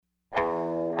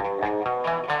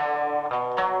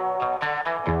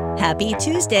Happy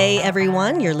Tuesday,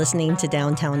 everyone. You're listening to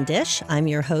Downtown Dish. I'm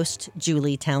your host,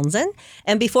 Julie Townsend.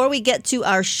 And before we get to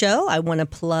our show, I want to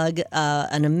plug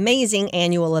an amazing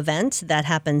annual event that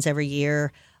happens every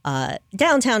year,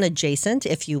 downtown adjacent,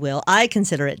 if you will. I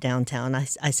consider it downtown. I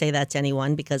say that to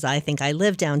anyone because I think I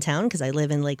live downtown because I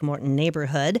live in Lake Morton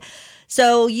neighborhood.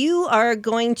 So you are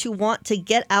going to want to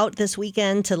get out this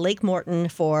weekend to Lake Morton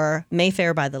for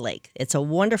Mayfair by the Lake. It's a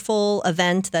wonderful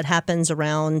event that happens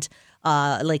around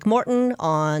Lake Morton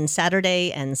on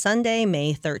Saturday and Sunday,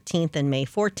 May 13th and May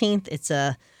 14th. It's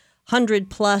a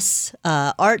 100-plus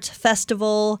art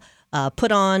festival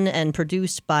put on and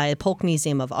produced by Polk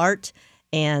Museum of Art.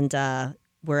 And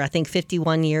we're, I think,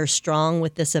 51 years strong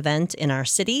with this event in our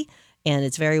city. And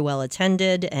it's very well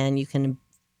attended. And you can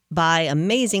buy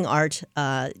amazing art,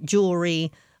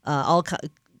 jewelry,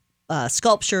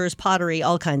 sculptures, pottery,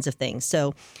 all kinds of things.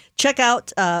 So check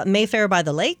out Mayfair by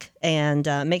the Lake and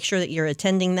make sure that you're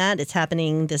attending that. It's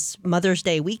happening this Mother's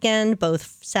Day weekend,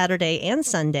 both Saturday and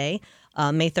Sunday,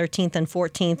 May 13th and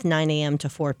 14th, 9 a.m. to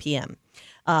 4 p.m.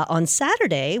 On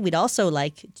Saturday, we'd also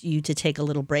like you to take a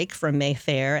little break from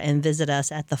Mayfair and visit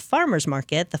us at the Farmers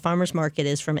Market. The Farmers Market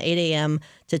is from 8 a.m.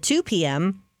 to 2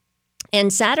 p.m.,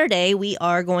 and Saturday, we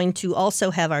are going to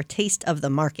also have our Taste of the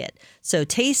Market. So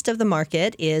Taste of the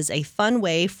Market is a fun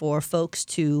way for folks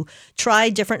to try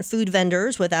different food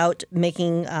vendors without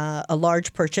making a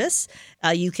large purchase.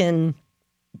 You can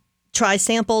try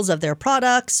samples of their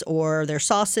products or their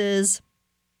sauces,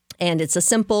 and it's a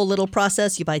simple little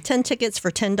process. You buy 10 tickets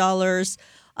for $10.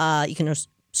 You can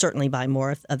certainly buy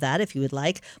more of that if you would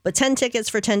like. But 10 tickets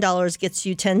for $10 gets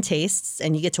you 10 tastes,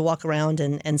 and you get to walk around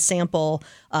and sample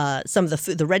some of the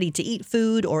food, the ready-to-eat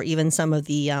food, or even some of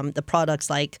the products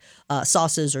like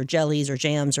sauces or jellies or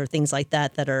jams or things like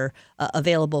that that are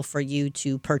available for you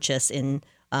to purchase in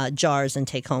jars and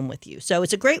take home with you. So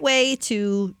it's a great way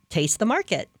to taste the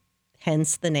market,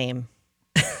 hence the name.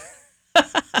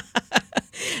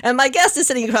 And my guest is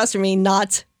sitting across from me,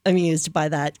 not amused by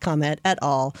that comment at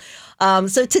all.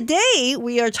 So today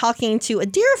we are talking to a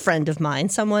dear friend of mine,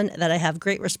 someone that I have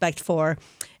great respect for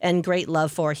and great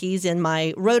love for. He's in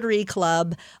my Rotary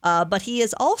Club, but he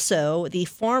is also the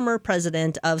former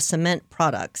president of Cement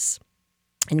Products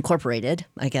Incorporated,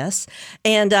 I guess.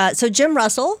 And so Jim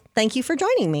Russell, thank you for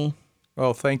joining me.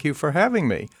 Well, thank you for having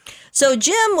me. So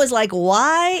Jim was like,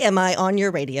 why am I on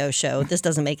your radio show? This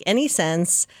doesn't make any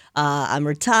sense. I'm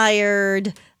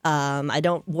retired. I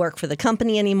don't work for the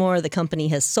company anymore. The company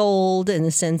has sold, in a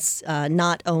sense,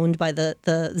 not owned by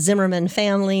the Zimmerman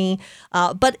family.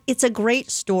 But it's a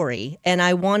great story, and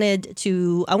I want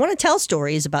to tell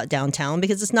stories about downtown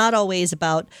because it's not always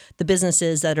about the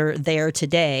businesses that are there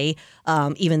today,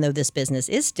 even though this business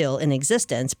is still in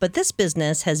existence. But this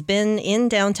business has been in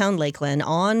downtown Lakeland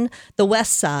on the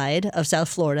west side of South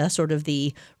Florida, sort of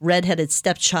the redheaded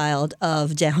stepchild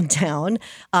of downtown,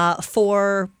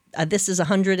 for this is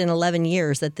 111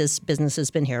 years that this business has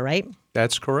been here, right?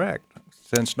 That's correct.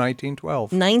 Since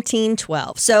 1912.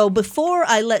 1912. So before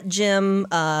I let Jim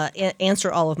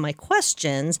answer all of my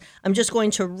questions, I'm just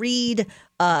going to read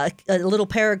a little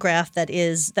paragraph that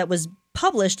was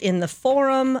published in the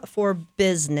Forum for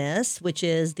Business, which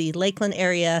is the Lakeland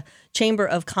Area Chamber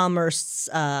of Commerce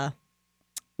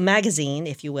magazine,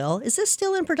 if you will. Is this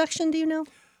still in production? Do you know?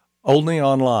 Only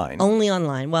online. Only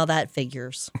online. Well, that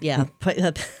figures. Yeah,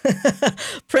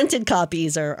 printed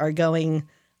copies are going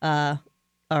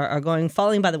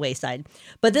falling by the wayside.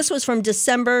 But this was from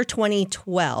December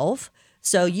 2012.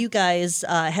 So you guys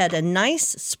had a nice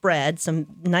spread, some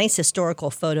nice historical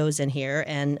photos in here,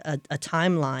 and a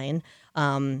timeline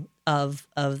of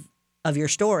your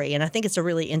story. And I think it's a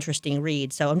really interesting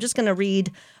read. So I'm just going to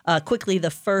read quickly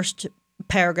the first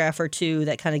paragraph or two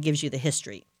that kind of gives you the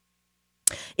history.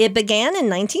 It began in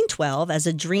 1912 as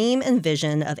a dream and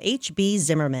vision of H.B.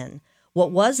 Zimmerman.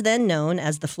 What was then known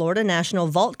as the Florida National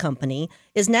Vault Company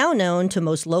is now known to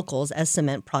most locals as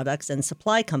Cement Products and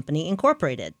Supply Company,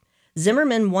 Incorporated.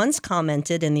 Zimmerman once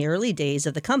commented in the early days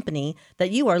of the company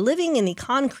that you are living in the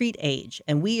concrete age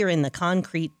and we are in the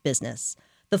concrete business.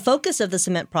 The focus of the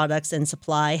Cement Products and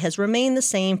Supply has remained the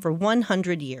same for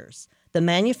 100 years. The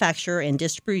manufacture and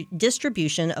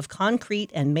distribution of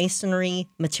concrete and masonry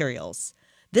materials.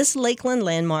 This Lakeland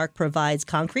landmark provides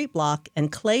concrete block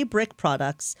and clay brick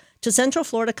products to Central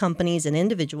Florida companies and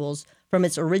individuals from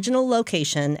its original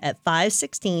location at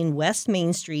 516 West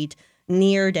Main Street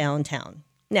near downtown.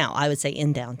 Now, I would say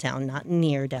in downtown, not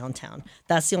near downtown.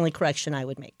 That's the only correction I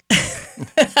would make.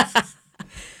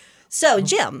 So,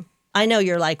 Jim, I know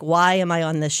you're like, why am I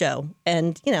on this show?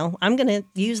 And, I'm going to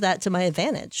use that to my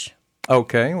advantage.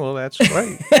 Okay, well, that's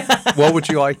great. What would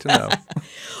you like to know?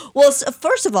 Well,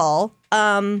 first of all,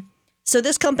 so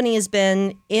this company has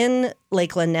been in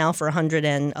Lakeland now for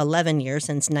 111 years,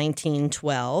 since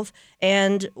 1912.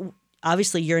 And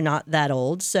obviously you're not that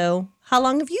old. So how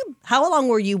long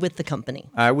were you with the company?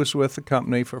 I was with the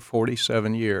company for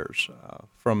 47 years,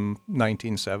 from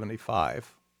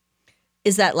 1975.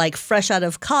 Is that like fresh out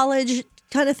of college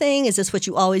kind of thing? Is this what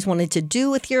you always wanted to do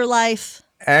with your life?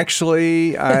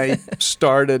 Actually, I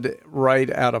started right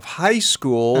out of high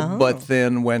school, but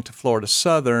then went to Florida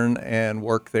Southern and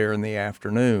worked there in the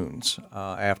afternoons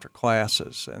after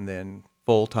classes, and then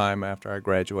full-time after I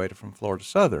graduated from Florida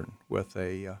Southern with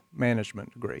a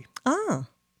management degree.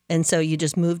 And so you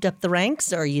just moved up the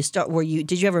ranks, or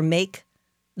did you ever make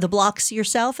the blocks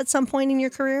yourself at some point in your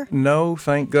career? No,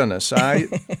 thank goodness. I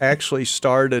actually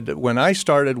when I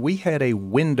started, we had a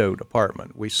window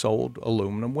department. We sold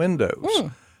aluminum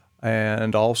windows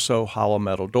and also hollow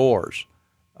metal doors.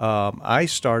 I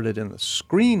started in the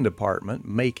screen department,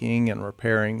 making and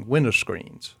repairing window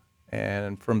screens.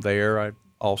 And from there, I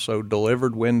also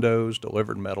delivered windows,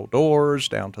 delivered metal doors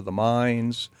down to the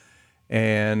mines,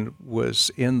 and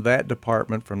was in that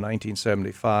department from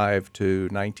 1975 to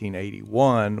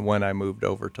 1981 when I moved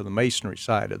over to the masonry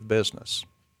side of the business.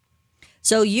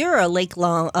 So you're a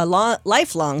lifelong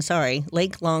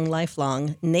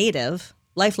native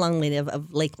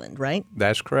of Lakeland, right?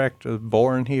 That's correct.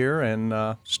 Born here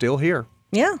and still here.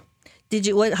 Yeah.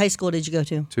 What high school did you go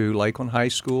to? To Lakeland High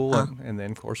School and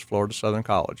then, of course, Florida Southern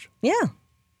College. Yeah.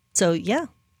 So, yeah.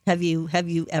 Have you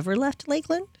ever left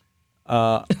Lakeland?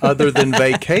 Other than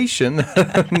vacation,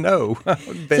 no.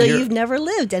 So you've never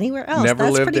lived anywhere else? Never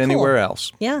That's lived pretty anywhere cool.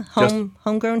 else. Yeah,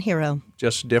 homegrown hero.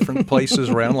 Just different places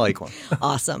around Lakeland.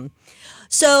 Awesome.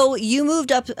 So you moved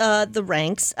up the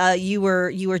ranks. You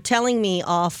were telling me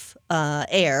off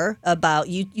air about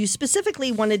you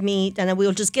specifically wanted me, and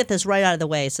we'll just get this right out of the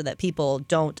way so that people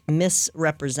don't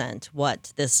misrepresent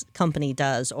what this company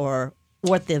does or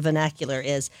what the vernacular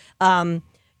is.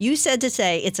 You said to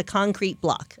say it's a concrete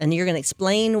block, and you're going to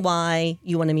explain why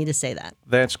you wanted me to say that.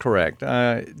 That's correct.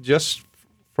 Just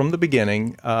from the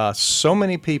beginning, so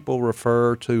many people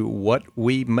refer to what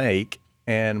we make,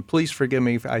 and please forgive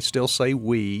me if I still say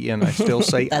we and I still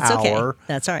say That's okay. our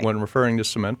That's all right. when referring to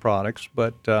cement products,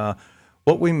 but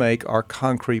what we make are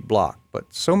concrete block.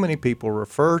 But so many people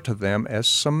refer to them as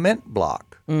cement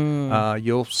block.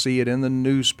 You'll see it in the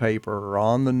newspaper or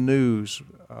on the news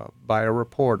by a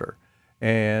reporter.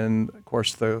 And, of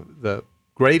course, the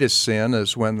greatest sin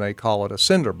is when they call it a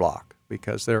cinder block,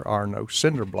 because there are no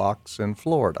cinder blocks in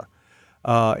Florida.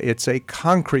 It's a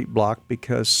concrete block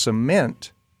because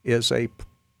cement is a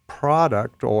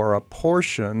product or a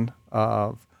portion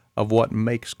of what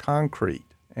makes concrete,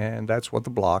 and that's what the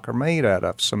block are made out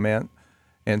of, cement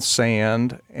and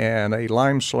sand and a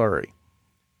lime slurry.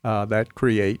 That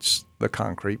creates the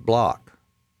concrete block.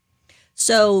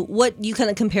 So what you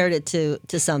kind of compared it to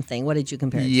something. What did you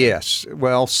compare it to? Yes.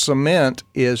 Well, cement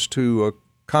is to a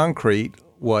concrete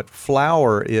what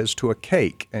flour is to a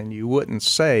cake, and you wouldn't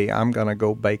say, I'm going to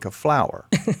go bake a flour.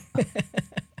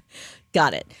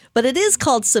 Got it. But it is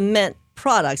called cement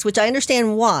products, which I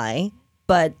understand why,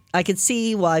 but I could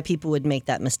see why people would make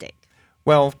that mistake.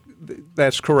 Well,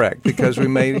 that's correct, because we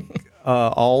make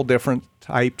all different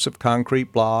types of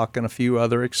concrete block and a few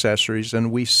other accessories,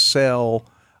 and we sell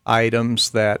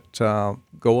items that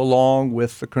go along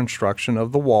with the construction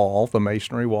of the wall, the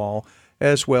masonry wall,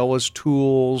 as well as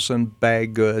tools and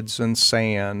bag goods and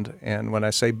sand. And when I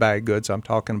say bag goods, I'm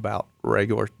talking about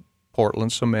regular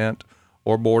Portland cement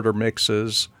or border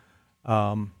mixes,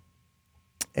 and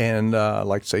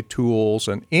like I say, tools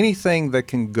and anything that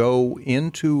can go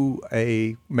into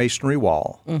a masonry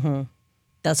wall. Mm-hmm.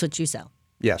 That's what you sell.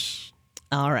 Yes.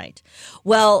 All right.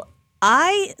 Well,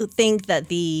 I think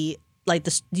that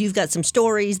you've got some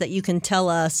stories that you can tell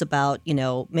us about,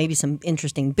 maybe some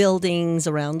interesting buildings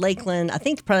around Lakeland. I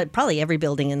think probably every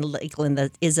building in Lakeland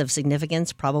that is of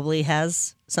significance probably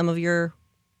has some of your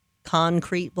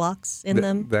concrete blocks in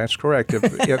them. That's correct.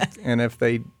 If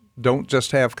they don't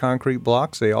just have concrete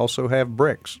blocks, they also have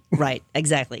bricks. Right,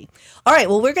 exactly. All right,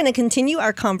 well, we're going to continue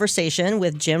our conversation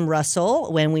with Jim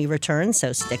Russell when we return,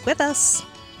 so stick with us.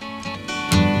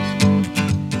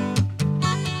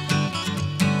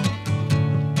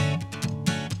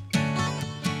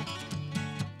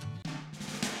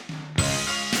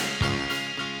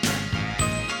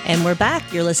 And we're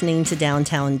back. You're listening to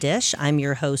Downtown Dish. I'm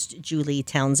your host, Julie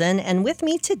Townsend. And with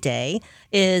me today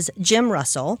is Jim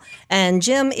Russell. And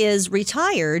Jim is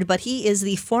retired, but he is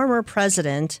the former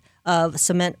president of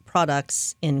Cement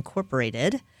Products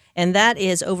Incorporated. and that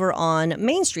is over on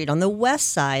Main Street on the west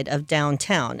side of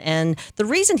downtown. And the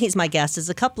reason he's my guest is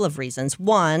a couple of reasons.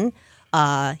 One,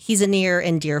 he's a near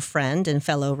and dear friend and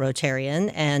fellow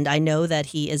Rotarian, and I know that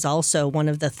he is also one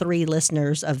of the 3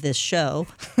 listeners of this show.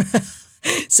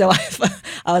 So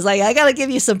I was like, I got to give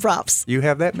you some props. You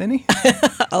have that many?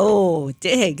 Oh,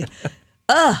 dig.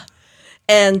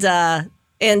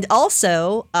 And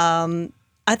also,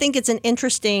 I think it's an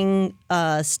interesting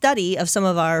study of some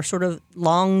of our sort of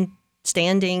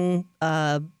long-standing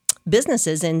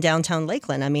businesses in downtown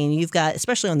Lakeland. I mean, you've got,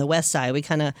 especially on the west side, we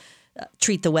kind of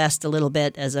treat the West a little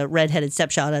bit as a redheaded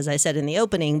stepchild, as I said in the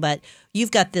opening, but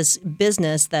you've got this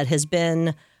business that has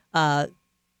been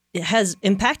has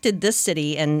impacted this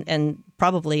city and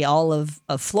probably all of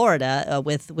Florida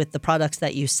with the products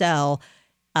that you sell.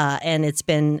 And it's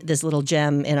been this little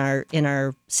gem in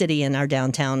our city and our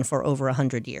downtown for over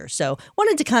 100 years. So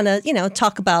wanted to kind of,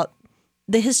 talk about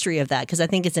the history of that because I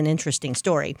think it's an interesting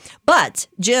story. But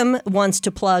Jim wants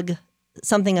to plug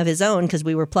something of his own because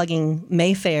we were plugging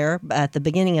Mayfair at the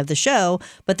beginning of the show,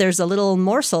 but there's a little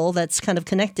morsel that's kind of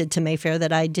connected to Mayfair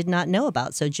that I did not know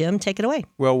about. So Jim, take it away.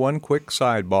 Well, one quick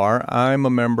sidebar. I'm a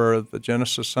member of the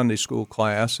Genesis Sunday School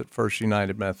class at First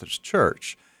United Methodist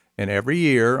Church. And every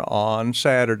year on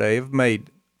Saturday of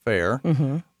Mayfair,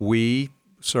 we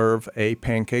serve a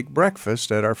pancake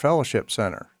breakfast at our fellowship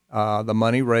center. The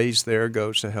money raised there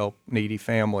goes to help needy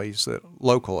families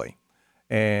locally.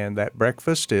 And that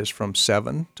breakfast is from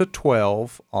 7 to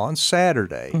 12 on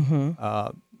Saturday.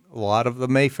 A lot of the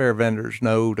Mayfair vendors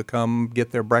know to come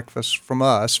get their breakfast from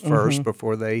us first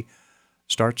before they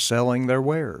start selling their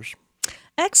wares.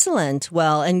 Excellent.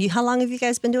 Well, and how long have you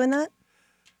guys been doing that?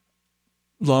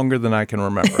 Longer than I can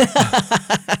remember.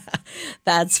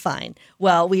 That's fine.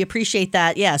 Well, we appreciate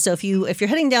that. Yeah. So if you're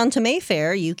heading down to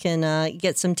Mayfair, you can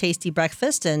get some tasty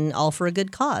breakfast and all for a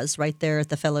good cause right there at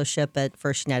the fellowship at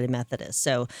First United Methodist.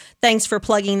 So thanks for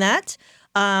plugging that.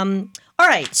 All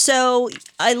right. So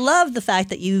I love the fact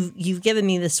that you've given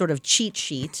me this sort of cheat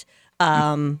sheet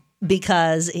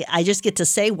because I just get to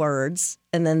say words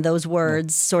and then those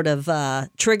words sort of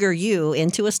trigger you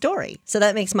into a story. So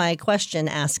that makes my question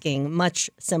asking much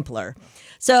simpler.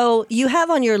 So you have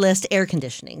on your list air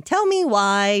conditioning. Tell me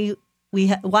why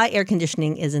air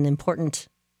conditioning is an important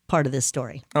part of this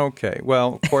story. Okay.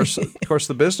 Well, of course,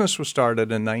 the business was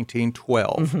started in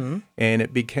 1912, and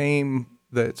it became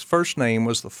its first name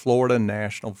was the Florida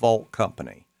National Vault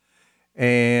Company.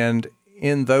 And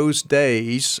in those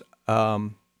days,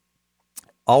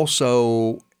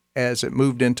 also as it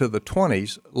moved into the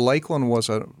 20s, Lakeland was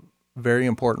a very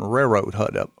important railroad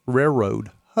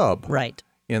hub right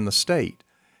in the state.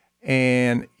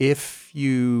 And if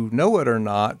you know it or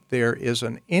not, there is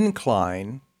an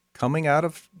incline coming out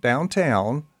of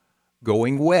downtown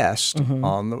going west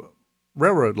on the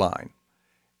railroad line.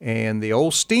 And the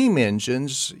old steam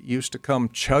engines used to come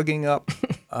chugging up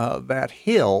that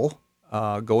hill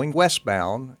going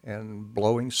westbound and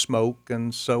blowing smoke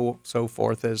and so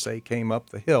forth as they came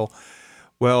up the hill.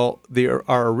 Well,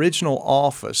 our original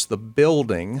office, the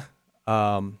building,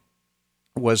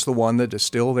 was the one that is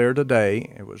still there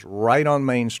today. It was right on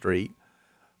Main Street.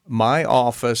 My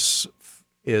office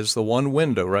is the one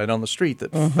window right on the street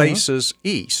that faces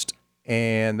east,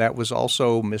 and that was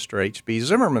also Mr. H.B.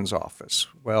 Zimmerman's office.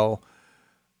 Well,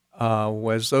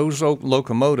 as those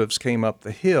locomotives came up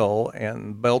the hill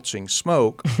and belching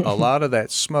smoke, a lot of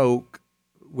that smoke,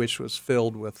 which was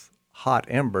filled with hot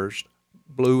embers,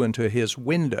 blew into his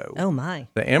window. Oh, my.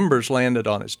 The embers landed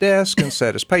on his desk and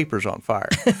set his papers on fire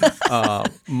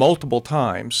multiple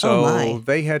times. So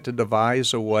they had to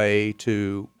devise a way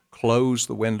to close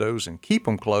the windows and keep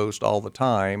them closed all the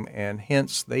time, and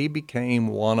hence they became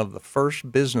one of the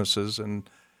first businesses in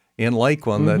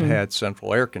Lakeland that had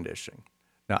central air conditioning.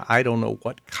 Now, I don't know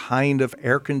what kind of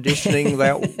air conditioning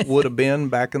that would have been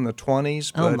back in the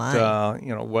 20s,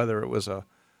 but whether it was a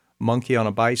monkey on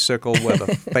a bicycle with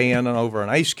a fan over an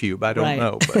ice cube, I don't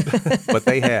know, but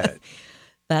they had it.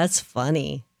 That's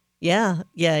funny. Yeah.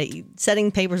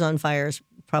 Setting papers on fire is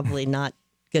probably not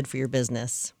good for your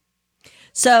business.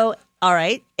 So, all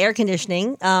right, air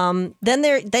conditioning. Then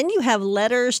you have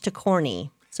letters to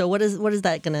Corny. So what is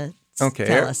that going to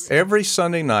tell us? Every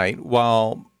Sunday night,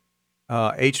 while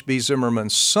H.B.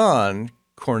 Zimmerman's son,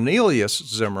 Cornelius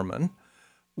Zimmerman,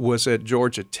 was at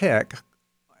Georgia Tech,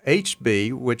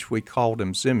 HB, which we called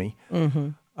him Zimmy,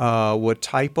 would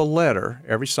type a letter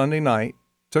every Sunday night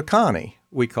to Connie.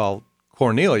 We called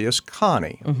Cornelius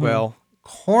Connie. Well,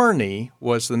 Corny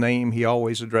was the name he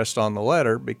always addressed on the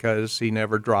letter because he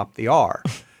never dropped the R.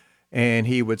 And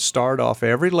he would start off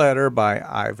every letter by,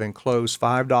 I've enclosed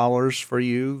 $5 for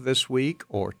you this week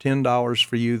or $10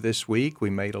 for you this week. We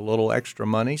made a little extra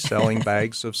money selling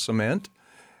bags of cement,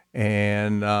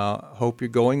 and hope you're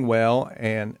going well.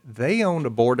 And they owned a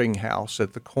boarding house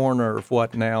at the corner of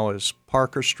what now is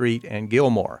Parker Street and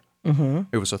Gilmore. Mm-hmm.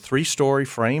 It was a 3-story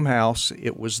frame house.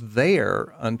 It was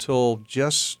there until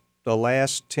just the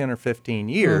last 10 or 15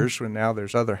 years, when now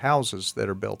there's other houses that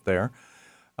are built there.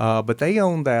 But they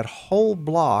owned that whole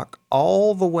block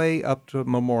all the way up to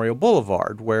Memorial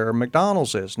Boulevard, where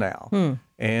McDonald's is now.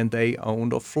 And they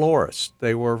owned a florist.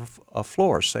 They were a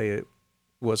florist. It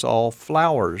was all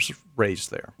flowers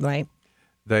raised there. Right.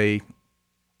 They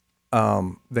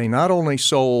not only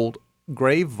sold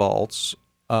grave vaults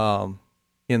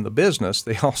in the business,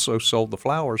 they also sold the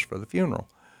flowers for the funeral.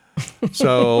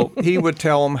 So he would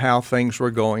tell them how things were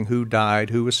going, who died,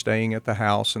 who was staying at the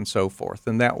house, and so forth.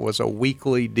 And that was a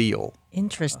weekly deal.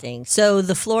 Interesting. So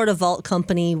the Florida Vault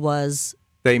Company was...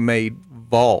 They made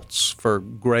vaults for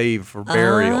grave or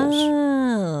burials.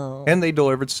 Oh. And they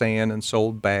delivered sand and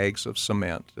sold bags of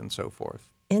cement and so forth.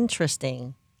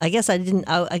 Interesting. I guess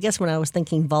when I was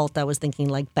thinking vault, I was thinking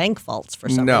like bank vaults for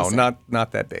some reason. No,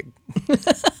 not that big.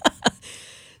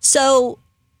 So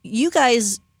you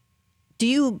guys...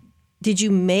 Did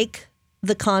you make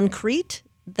the concrete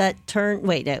that turned?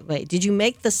 Wait. Did you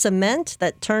make the cement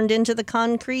that turned into the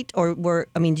concrete, or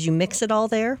did you mix it all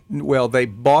there? Well, they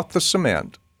bought the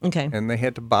cement. Okay. And they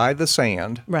had to buy the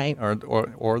sand, right,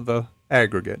 or the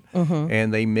aggregate,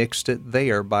 and they mixed it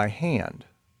there by hand.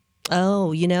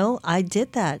 Oh, I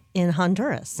did that in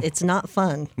Honduras. It's not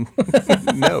fun.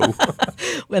 No.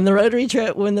 When the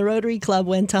Rotary Club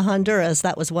went to Honduras,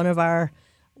 that was one of our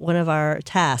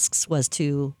tasks was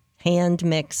to hand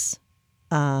mix,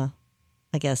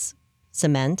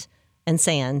 cement and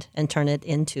sand and turn it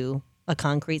into a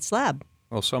concrete slab.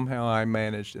 Well, somehow I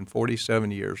managed in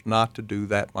 47 years not to do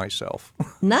that myself.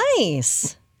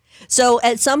 Nice. So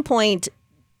at some point,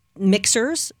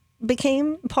 mixers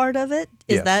became part of it?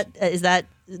 Is that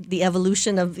the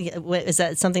evolution of, is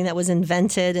that something that was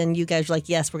invented and you guys were like,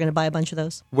 yes, we're going to buy a bunch of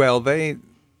those? Well, they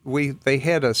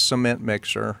had a cement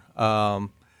mixer.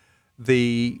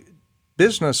 The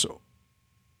business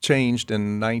changed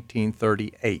in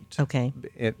 1938. Okay.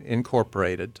 It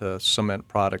incorporated to Cement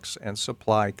Products and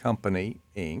Supply Company,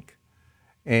 Inc.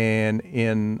 And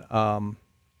in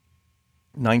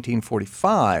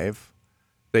 1945,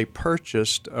 they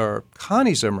purchased, or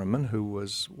Connie Zimmerman, who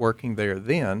was working there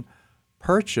then,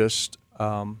 purchased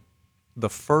the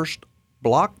first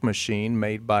block machine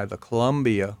made by the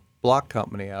Columbia Block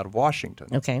Company out of Washington.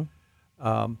 Okay.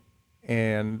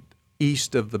 And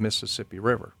east of the Mississippi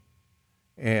River.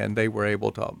 And they were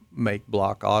able to make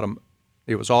block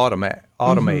it was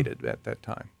automated at that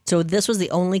time. So this was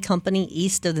the only company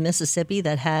east of the Mississippi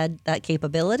that had that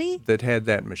capability? That had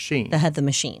that machine. That had the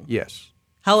machine. Yes.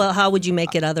 How would you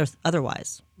make it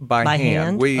otherwise? By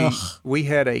hand. Ugh. We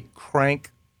had a crank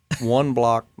one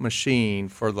block machine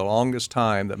for the longest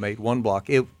time that made one block.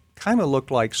 It kind of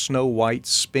looked like Snow White's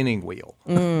spinning wheel.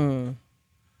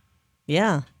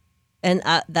 Yeah. And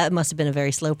that must have been a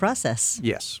very slow process.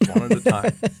 Yes, one at a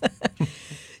time.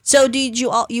 So did you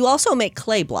also make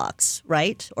clay blocks,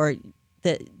 right?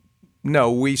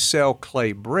 No, we sell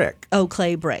clay brick. Oh,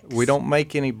 clay bricks. We don't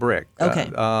make any brick. Okay.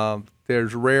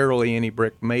 There's rarely any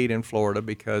brick made in Florida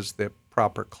because the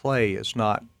proper clay is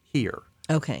not here.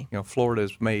 Okay. Florida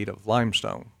is made of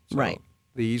limestone. So right.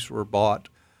 These were bought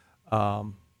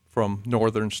from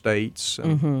northern states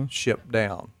and shipped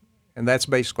down. And that's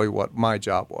basically what my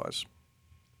job was.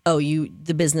 Oh,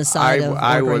 the business side of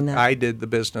ordering that. I did the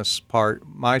business part.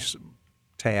 My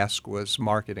task was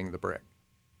marketing the brick.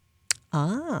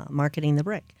 Marketing the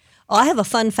brick. Oh, I have a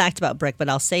fun fact about brick, but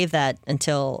I'll save that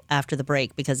until after the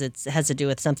break because it has to do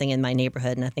with something in my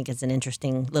neighborhood, and I think it's an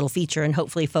interesting little feature, and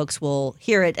hopefully folks will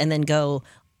hear it and then go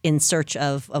in search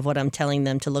of what I'm telling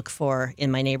them to look for in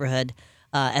my neighborhood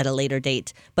at a later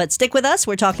date. But stick with us.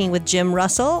 We're talking with Jim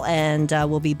Russell, and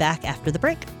we'll be back after the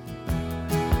break.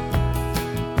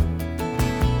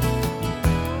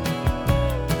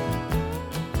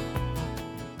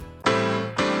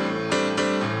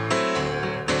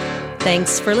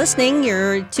 Thanks for listening.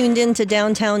 You're tuned in to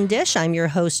Downtown Dish. I'm your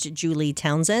host, Julie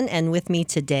Townsend, and with me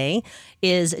today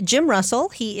is Jim Russell.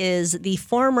 He is the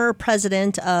former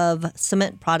president of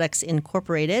Cement Products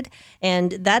Incorporated,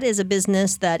 and that is a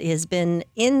business that has been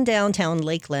in downtown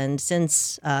Lakeland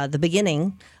since the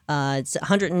beginning. It's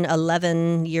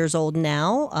 111 years old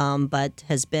now, but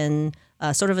has been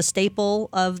sort of a staple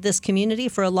of this community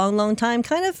for a long, long time,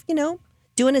 kind of,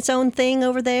 doing its own thing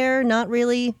over there, not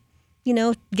really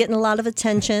getting a lot of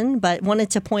attention, but wanted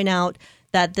to point out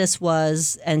that this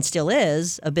was and still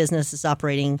is a business that's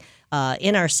operating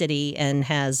in our city and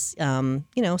has,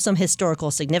 some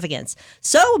historical significance.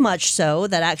 So much so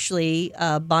that actually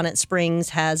Bonnet Springs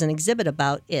has an exhibit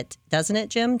about it, doesn't it,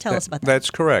 Jim? Tell us about that.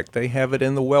 That's correct. They have it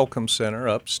in the Welcome Center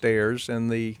upstairs in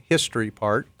the history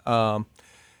part.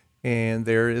 And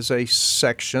there is a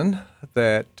section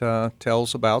that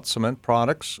tells about cement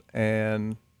products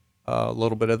and a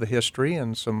little bit of the history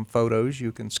and some photos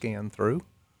you can scan through.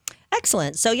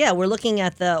 Excellent. So, yeah, we're looking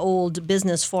at the old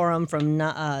business forum from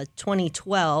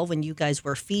 2012 when you guys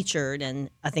were featured, and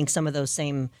I think some of those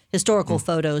same historical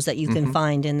photos that you can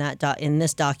find in that in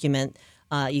this document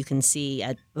you can see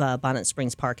at Bonnet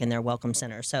Springs Park in their Welcome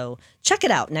Center. So check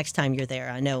it out next time you're there.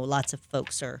 I know lots of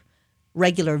folks are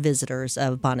regular visitors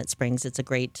of Bonnet Springs. It's a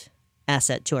great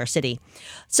asset to our city.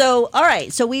 So, all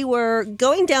right. So we were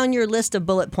going down your list of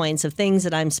bullet points of things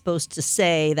that I'm supposed to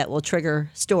say that will trigger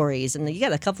stories. And you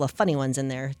got a couple of funny ones in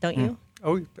there, don't you?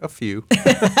 Oh, a few.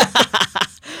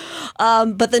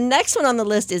 But the next one on the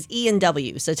list is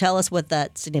E&W. So tell us what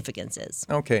that significance is.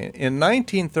 Okay. In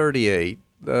 1938,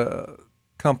 the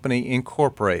company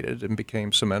incorporated and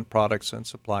became Cement Products and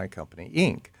Supply Company,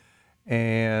 Inc.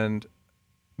 And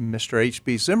Mr.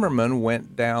 H.B. Zimmerman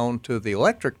went down to the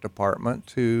electric department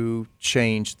to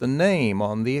change the name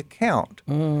on the account.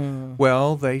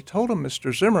 Well, they told him,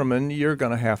 Mr. Zimmerman, you're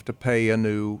going to have to pay a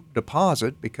new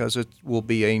deposit because it will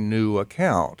be a new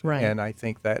account. Right. And I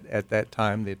think that at that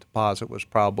time the deposit was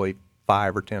probably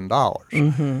 $5 or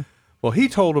 $10. Well, he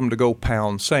told him to go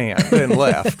pound sand and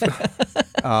left.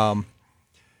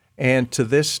 And to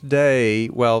this day,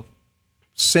 well,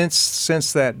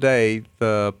 since that day,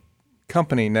 the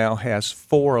company now has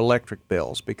 4 electric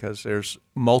bills because there's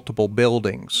multiple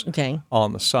buildings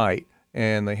on the site,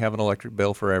 and they have an electric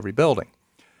bill for every building.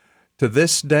 To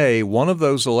this day, one of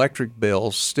those electric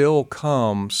bills still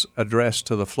comes addressed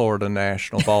to the Florida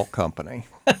National Vault Company.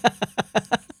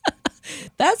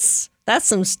 That's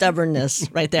some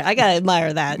stubbornness right there. I got to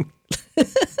admire that.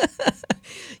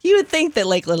 You would think that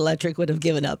Lakeland Electric would have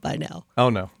given up by now. Oh,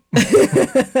 no.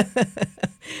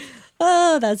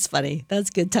 Oh, that's funny. That's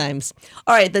good times.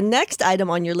 All right, the next item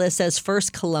on your list says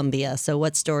First Columbia. So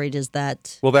what story does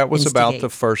that Well, that was instigate? about the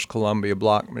first Columbia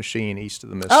block machine east of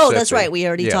the Mississippi. Oh, that's right. We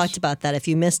already Yes. talked about that. If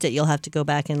you missed it, you'll have to go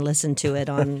back and listen to it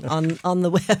on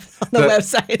the web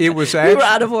website. It was we actually, were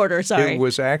out of order. Sorry. It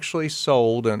was actually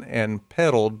sold and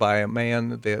peddled by a man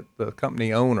that the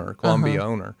company owner, Columbia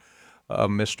owner,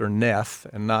 Mr. Neff,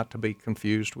 and not to be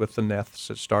confused with the Neffs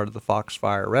that started the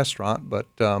Foxfire restaurant, but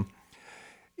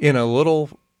in a little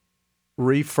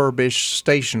refurbished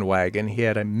station wagon, he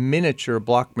had a miniature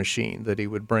block machine that he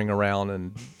would bring around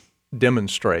and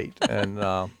demonstrate. And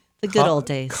the good old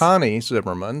days. Connie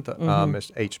Zimmerman,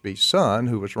 Miss H.B.'s son,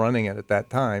 who was running it at that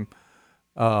time,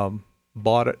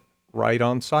 bought it right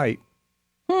on site.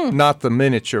 Not the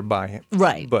miniature by him,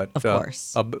 Right, but of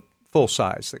course. full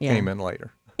size that came in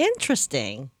later.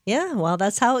 Interesting. Yeah, well,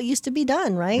 that's how it used to be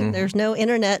done, right? There's no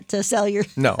internet to sell your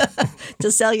to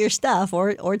sell your stuff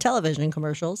or television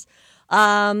commercials.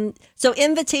 So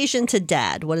invitation to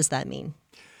dad, what does that mean?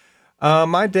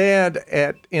 My dad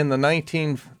in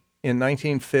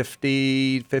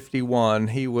 1950, 51,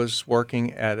 he was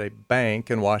working at a bank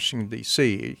in Washington,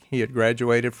 D.C. He had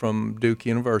graduated from Duke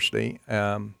University,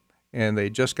 and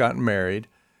they'd just gotten married.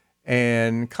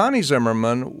 And Connie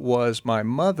Zimmerman was my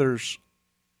mother's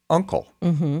uncle.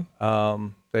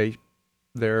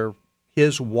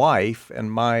 His wife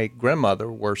and my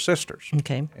grandmother were sisters.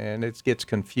 Okay. And it gets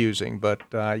confusing,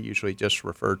 but I usually just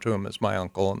refer to him as my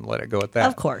uncle and let it go at that.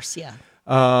 Of course, yeah.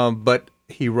 But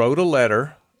he wrote a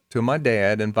letter to my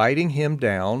dad inviting him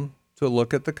down to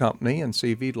look at the company and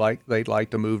see if they'd like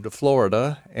to move to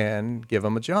Florida and give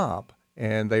him a job.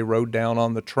 And they rode down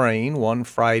on the train one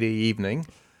Friday evening.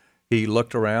 He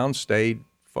looked around, stayed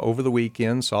over the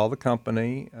weekend, saw the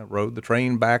company, rode the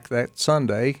train back that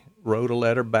Sunday, wrote a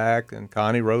letter back, and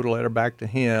Connie wrote a letter back to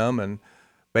him and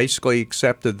basically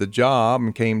accepted the job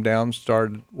and came down and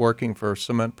started working for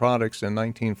Cement Products in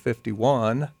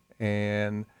 1951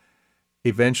 and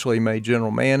eventually made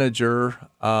general manager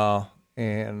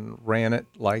and ran it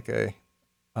like a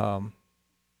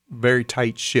very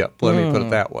tight ship, let me put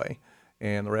it that way.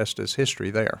 And the rest is history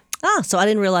there. Ah, so I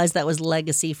didn't realize that was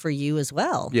legacy for you as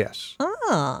well. Yes.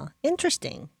 Ah,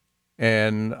 interesting.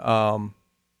 And, of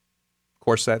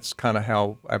course, that's kind of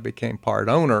how I became part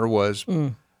owner was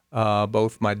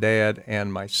both my dad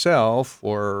and myself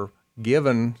were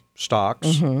given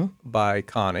stocks by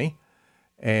Connie.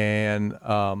 And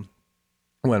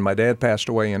when my dad passed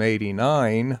away in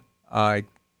 89, I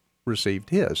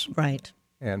received his. Right.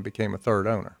 and became a third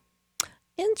owner.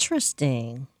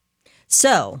 Interesting.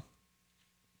 So,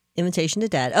 invitation to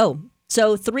Dad. Oh,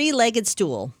 so three-legged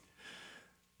stool.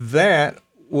 That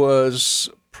was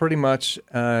pretty much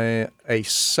a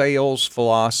sales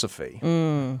philosophy.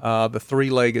 The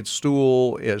three-legged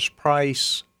stool is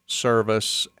price,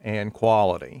 service, and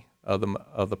quality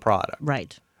of the product.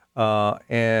 Right.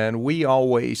 And we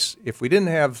always, if we didn't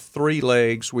have 3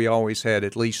 legs, we always had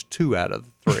at least 2 out of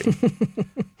the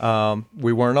 3.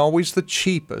 We weren't always the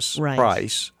cheapest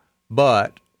price,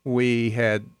 but we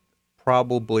had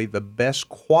probably the best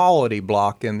quality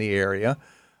block in the area.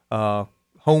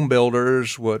 Home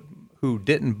builders who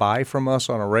didn't buy from us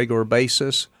on a regular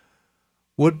basis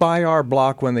would buy our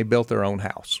block when they built their own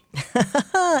house.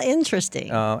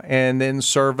 Interesting. And then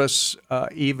service,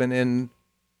 even in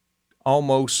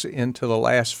almost until the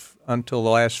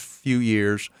last few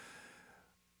years,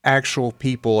 actual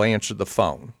people answered the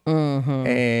phone,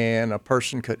 and a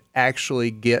person could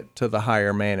actually get to the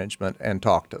higher management and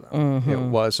talk to them. It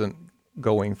wasn't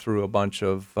going through a bunch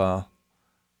of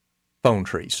phone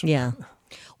trees. Yeah.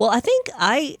 Well, I think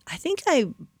I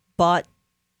bought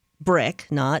brick,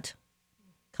 not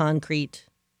concrete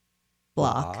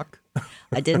block.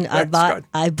 I didn't. I bought.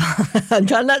 I'm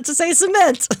trying not to say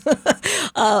cement.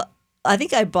 I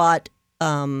think I bought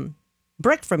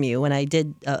brick from you when I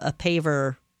did a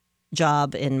paver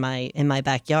job in my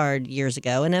backyard years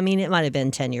ago, and I mean it might have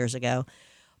been 10 years ago,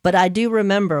 but I do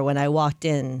remember when I walked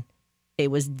in, it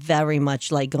was very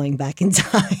much like going back in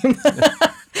time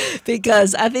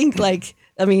because I think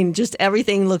just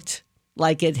everything looked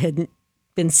like it had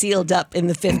been sealed up in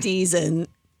the 50s and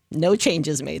no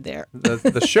changes made there.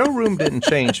 The showroom didn't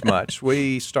change much.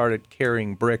 We started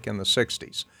carrying brick in the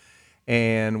 60s.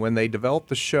 And when they developed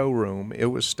the showroom, it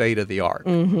was state of the art.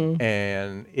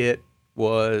 And it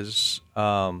was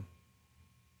all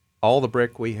the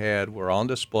brick we had were on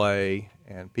display,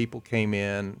 and people came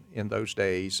in those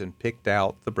days and picked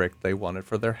out the brick they wanted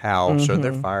for their house or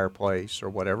their fireplace or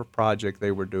whatever project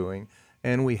they were doing.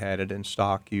 And we had it in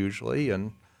stock usually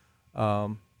and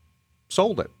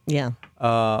sold it. Yeah.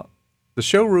 The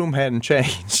showroom hadn't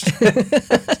changed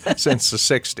since the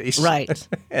 60s. Right.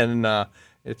 And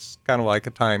it's kind of like a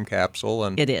time capsule.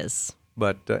 And it is.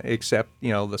 But except,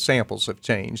 the samples have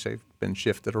changed. They've been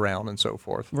shifted around and so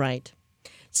forth. Right.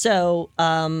 So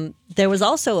there was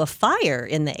also a fire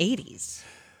in the 80s.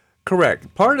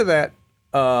 Correct. Part of that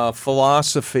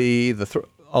philosophy,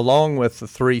 along with the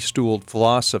three-stooled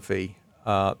philosophy,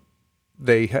 Mr.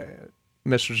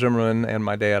 Zimmerman and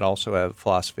my dad also have a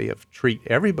philosophy of treat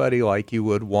everybody like you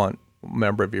would want a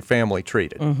member of your family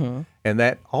treated. And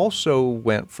that also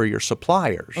went for your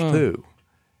suppliers, too.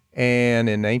 And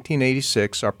in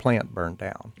 1986, our plant burned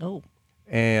down. Oh.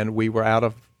 And we were out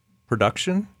of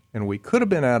production, and we could have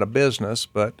been out of business,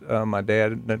 but my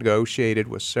dad negotiated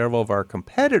with several of our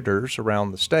competitors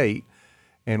around the state,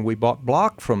 and we bought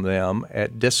block from them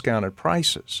at discounted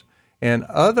prices. And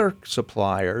other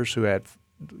suppliers who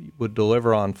would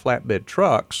deliver on flatbed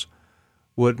trucks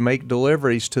would make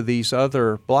deliveries to these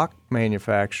other block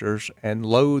manufacturers and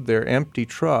load their empty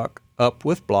truck up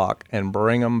with block and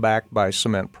bring them back by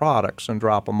cement products and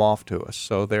drop them off to us.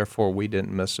 So therefore, we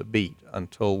didn't miss a beat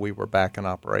until we were back in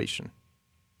operation.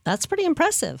 That's pretty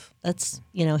impressive. That's,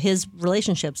 his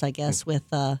relationships, I guess, with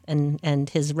and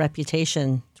his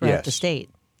reputation throughout the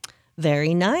state.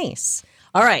 Very nice.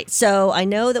 All right, so I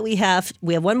know that we have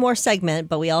one more segment,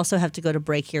 but we also have to go to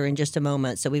break here in just a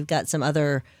moment. So we've got some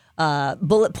other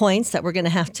bullet points that we're going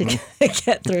to have to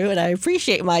get through, and I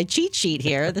appreciate my cheat sheet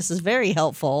here. This is very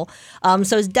helpful.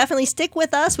 So definitely stick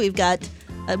with us. We've got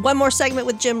one more segment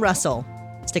with Jim Russell.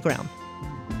 Stick around.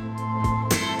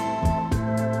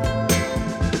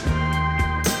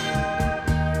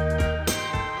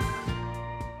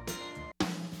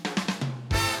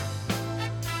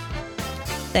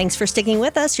 Thanks for sticking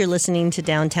with us. You're listening to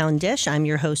Downtown Dish. I'm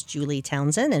your host, Julie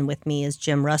Townsend, and with me is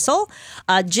Jim Russell.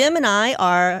 Jim and I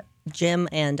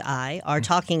are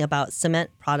talking about Cement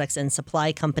Products and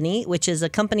Supply Company, which is a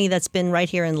company that's been right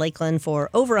here in Lakeland for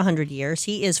over 100 years.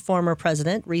 He is former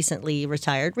president, recently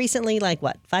retired. Recently,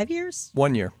 5 years?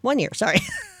 1 year. 1 year, sorry.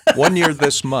 1 year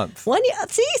this month. 1 year.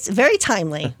 See, it's very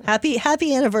timely.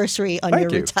 Happy anniversary on your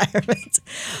retirement.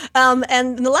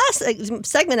 And in the last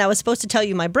segment, I was supposed to tell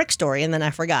you my brick story, and then I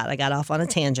forgot. I got off on a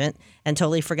tangent and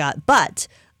totally forgot. But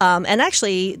and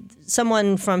actually,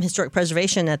 someone from Historic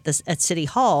Preservation at City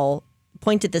Hall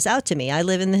pointed this out to me. I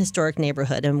live in the historic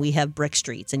neighborhood, and we have brick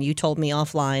streets. And you told me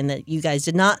offline that you guys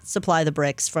did not supply the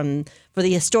bricks for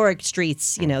the historic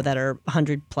streets, that are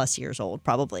 100 plus years old,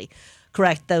 probably.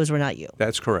 Correct. Those were not you.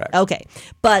 That's correct. Okay.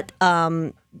 But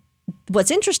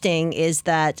what's interesting is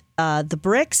that the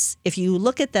bricks, if you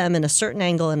look at them in a certain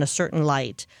angle and a certain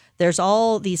light, there's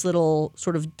all these little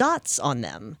sort of dots on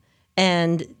them,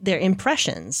 and they're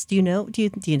impressions. Do you know? Do you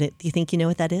think you know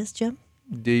what that is, Jim?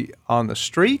 On the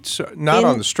streets? Not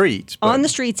on the streets. But on the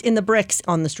streets, in the bricks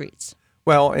on the streets.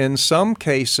 Well, in some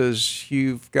cases,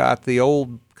 you've got the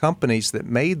old companies that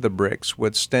made the bricks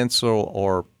would stencil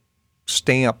or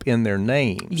stamp in their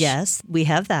names. Yes, we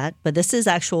have that. But this is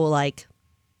actual, like,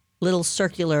 little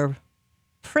circular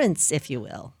prints, if you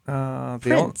will.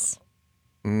 Prints.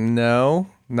 No,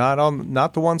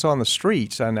 not the ones on the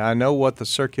streets. And I know what the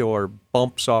circular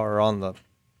bumps are on the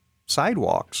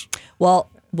sidewalks. Well,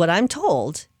 what I'm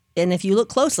told, and if you look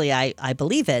closely, I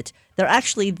believe it, they're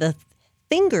actually the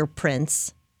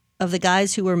fingerprints of the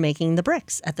guys who were making the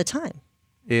bricks at the time.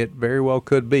 It very well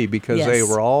could be, because they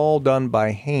were all done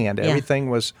by hand. Yeah. Everything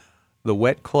was, the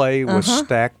wet clay was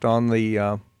stacked on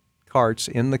the carts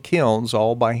in the kilns,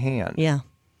 all by hand. Yeah.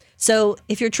 So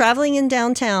if you're traveling in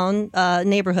downtown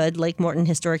neighborhood, Lake Morton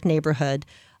Historic Neighborhood,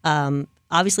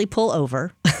 obviously pull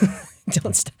over.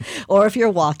 Don't or if you're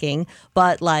walking,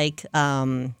 but like,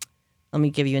 let me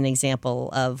give you an example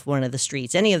of one of the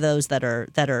streets. Any of those that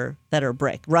are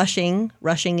brick. Rushing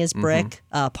is brick.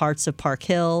 Parts of Park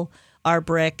Hill are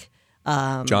brick.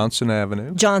 Johnson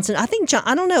Avenue. Johnson, I think.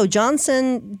 I don't know.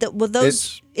 Johnson.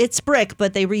 It's brick,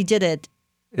 but they redid it.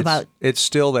 It's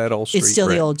still that old street brick. It's still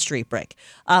the old street brick.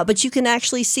 But you can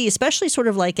actually see, especially sort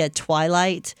of like at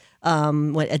twilight,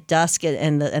 at dusk,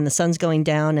 and the sun's going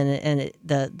down, and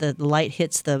the light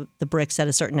hits the bricks at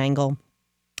a certain angle,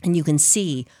 and you can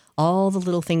see all the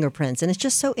little fingerprints, and it's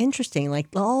just so interesting. Like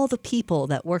all the people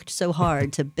that worked so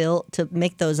hard to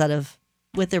make those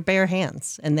with their bare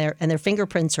hands, and their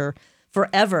fingerprints are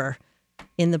forever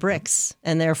in the bricks,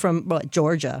 and they're from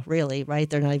Georgia, really, right?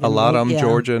 They're not even a lot of them,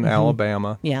 Georgia and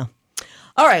Alabama. Yeah.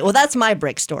 All right. Well, that's my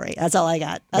brick story. That's all I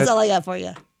got. That's all I got for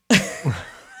you.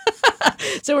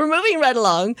 So we're moving right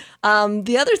along.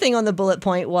 The other thing on the bullet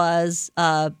point was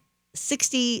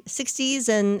 60s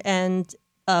and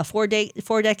 4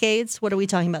 decades. What are we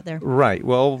talking about there? Right.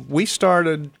 Well, we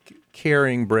started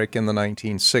carrying brick in the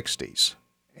 1960s,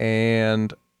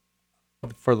 and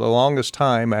for the longest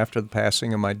time after the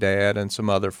passing of my dad and some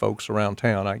other folks around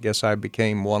town, I guess I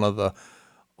became one of the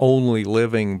only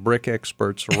living brick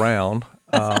experts around.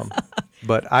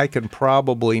 But I can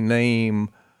probably name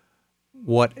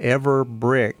whatever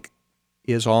brick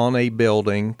is on a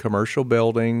building, commercial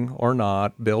building or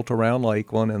not, built around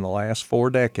Lakeland in the last 4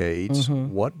 decades,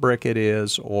 what brick it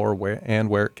is or where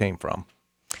it came from.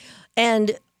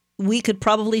 And we could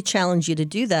probably challenge you to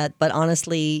do that, but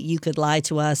honestly, you could lie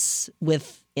to us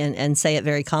and say it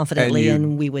very confidently,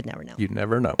 and we would never know. You'd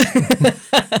never know.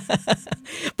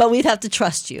 But we'd have to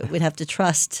trust you. We'd have to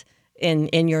trust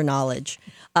in your knowledge.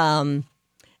 And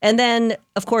then,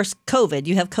 of course, COVID.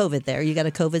 You have COVID there. You got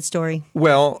a COVID story?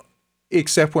 Well,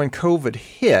 except when COVID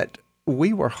hit,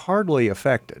 we were hardly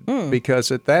affected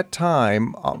because at that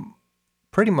time,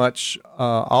 pretty much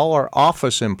all our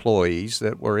office employees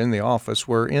that were in the office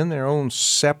were in their own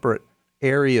separate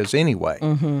areas anyway.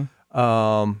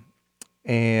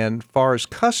 And far as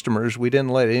customers, we didn't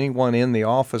let anyone in the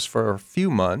office for a few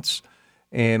months,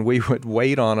 and we would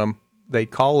wait on them.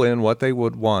 They'd call in what they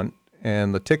would want,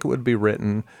 and the ticket would be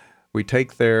written. We'd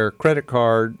take their credit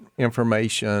card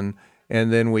information,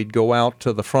 and then we'd go out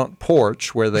to the front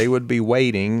porch where they would be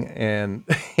waiting and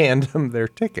hand them their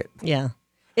ticket. Yeah.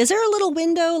 Is there a little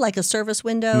window, like a service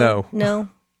window? No. No?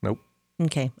 Nope.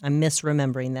 Okay. I'm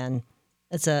misremembering then.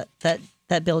 It's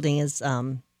that building is,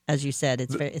 as you said,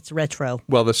 it's retro.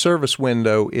 Well, the service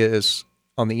window is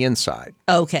on the inside.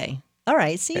 Okay. All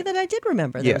right. See, that I did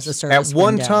remember there was a service window. At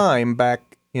one window. time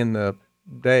back in the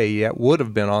day, it would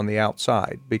have been on the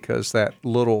outside because that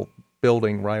little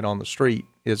building right on the street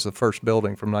is the first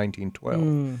building from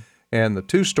 1912. And the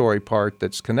 2-story part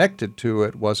that's connected to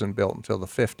it wasn't built until the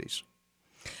 50s.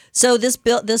 So this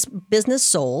business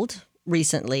sold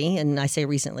recently, and I say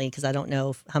recently because I don't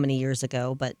know how many years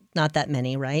ago, but not that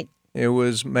many, right? It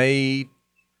was May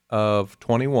of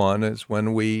 21 is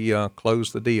when we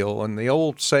closed the deal. And the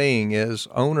old saying is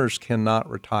owners cannot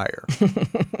retire.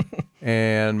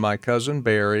 And my cousin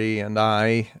Barry and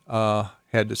I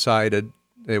had decided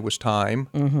it was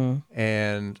time.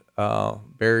 And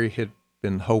Barry had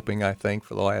been hoping, I think,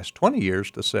 for the last 20 years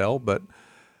to sell, but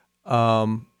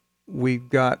we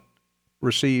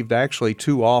received actually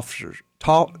two offers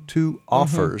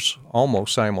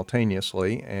almost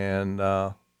simultaneously,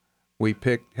 and we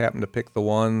happened to pick the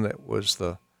one that was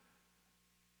the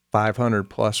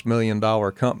 $500+ million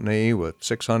company with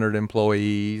 600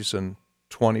 employees and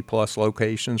 20+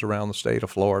 locations around the state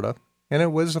of Florida. And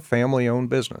it was a family-owned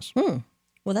business. Well,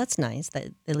 that's nice. That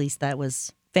at least that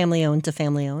was family-owned to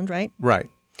family-owned, right? Right.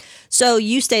 So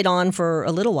you stayed on for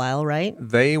a little while, right?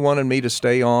 They wanted me to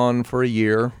stay on for a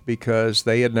year because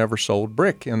they had never sold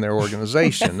brick in their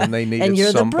organization, and they needed And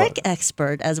you're the somebody. brick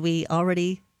expert, as we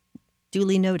already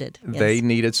duly noted. Yes. They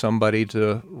needed somebody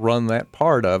to run that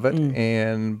part of it,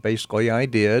 and basically I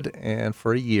did, and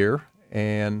for a year,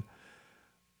 and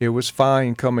it was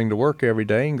fine coming to work every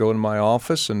day and go to my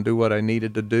office and do what I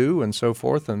needed to do and so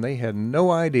forth, and they had no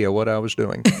idea what I was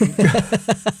doing.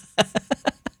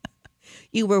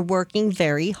 You were working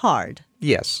very hard.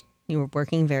 Yes. You were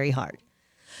working very hard.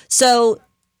 So,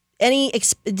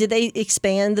 did they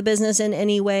expand the business in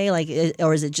any way,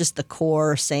 or is it just the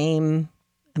core same?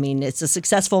 I mean, it's a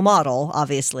successful model,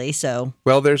 obviously. So,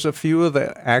 Well, there's a few of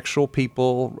the actual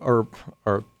people or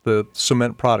the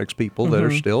cement products people that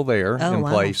are still there in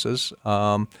wow. places.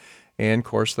 And of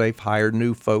course, they've hired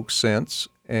new folks since,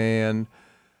 and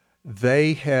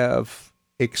they have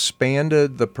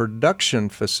expanded the production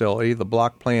facility, the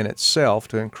block plant itself,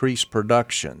 to increase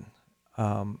production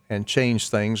and change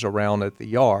things around at the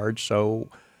yard. So,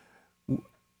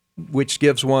 which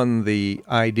gives one the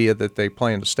idea that they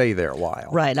plan to stay there a while.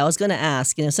 right. I was going to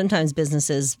ask. Sometimes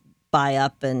businesses buy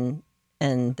up and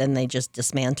then they just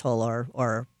dismantle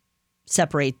or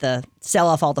sell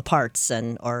off all the parts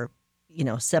or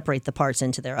separate the parts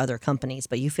into their other companies.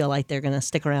 But you feel like they're going to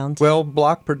stick around? Well,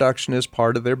 block production is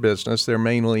part of their business. They're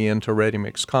mainly into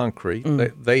ready-mix concrete.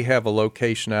 They have a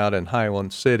location out in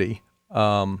Highland City,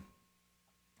 the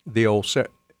old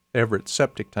Everett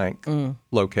septic tank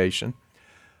location.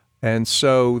 And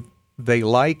so they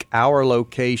like our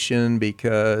location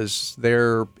because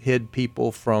they're hid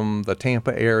people from the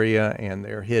Tampa area, and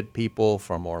they're hid people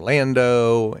from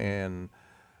Orlando, and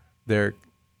they're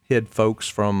hid folks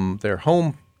from their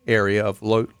home area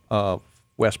of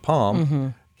West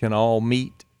Palm can all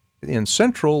meet in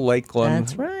central Lakeland.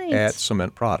 That's right. At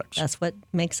Cement Products. That's what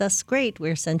makes us great.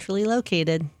 We're centrally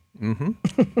located.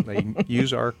 They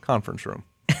use our conference room.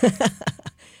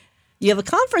 You have a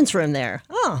conference room there.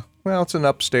 Oh, Well, it's an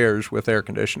upstairs with air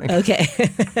conditioning. okay.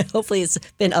 Hopefully it's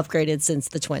been upgraded since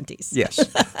the 20s. Yes.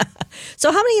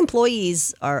 So how many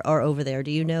employees are over there?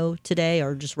 Do you know today,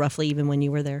 or just roughly even when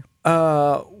you were there?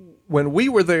 When we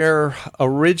were there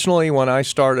originally, when I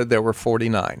started, there were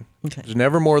 49. Okay. There's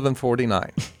never more than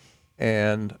 49.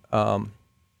 And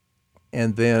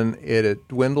then it had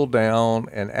dwindled down,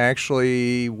 and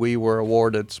actually we were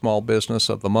awarded Small Business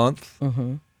of the Month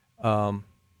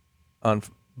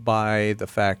by the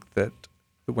fact that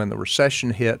when the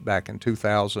recession hit back in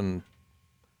 2008,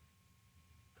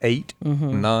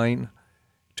 9,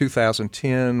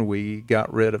 2010, we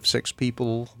got rid of 6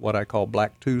 people, what I call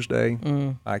Black Tuesday.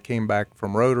 I came back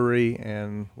from Rotary,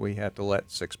 and we had to let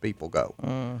 6 people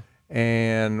go.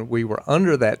 And we were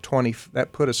under that 20,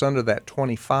 that put us under that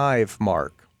 25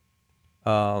 mark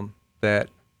that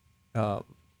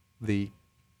the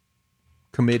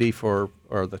committee or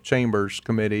the Chamber's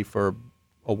committee for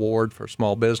award for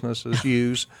small businesses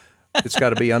use. It's got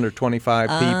to be under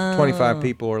 25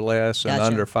 people or less, and Gotcha.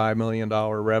 under $5 million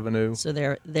revenue. So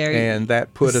they're And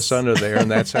that put us under there,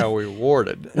 and that's how we were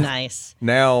awarded. nice.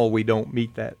 Now we don't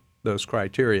meet those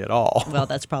criteria at all. Well,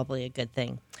 that's probably a good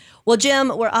thing. Well,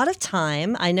 Jim, we're out of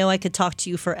time. I know I could talk to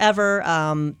you forever.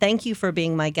 Thank you for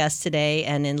being my guest today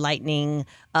and enlightening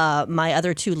my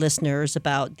other 2 listeners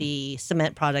about the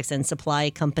Cement Products and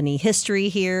Supply Company history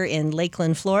here in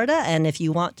Lakeland, Florida. And if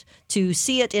you want to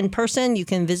see it in person, you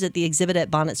can visit the exhibit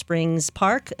at Bonnet Springs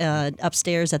Park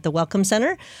upstairs at the Welcome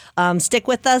Center. Stick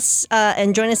with us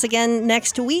and join us again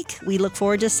next week. We look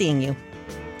forward to seeing you.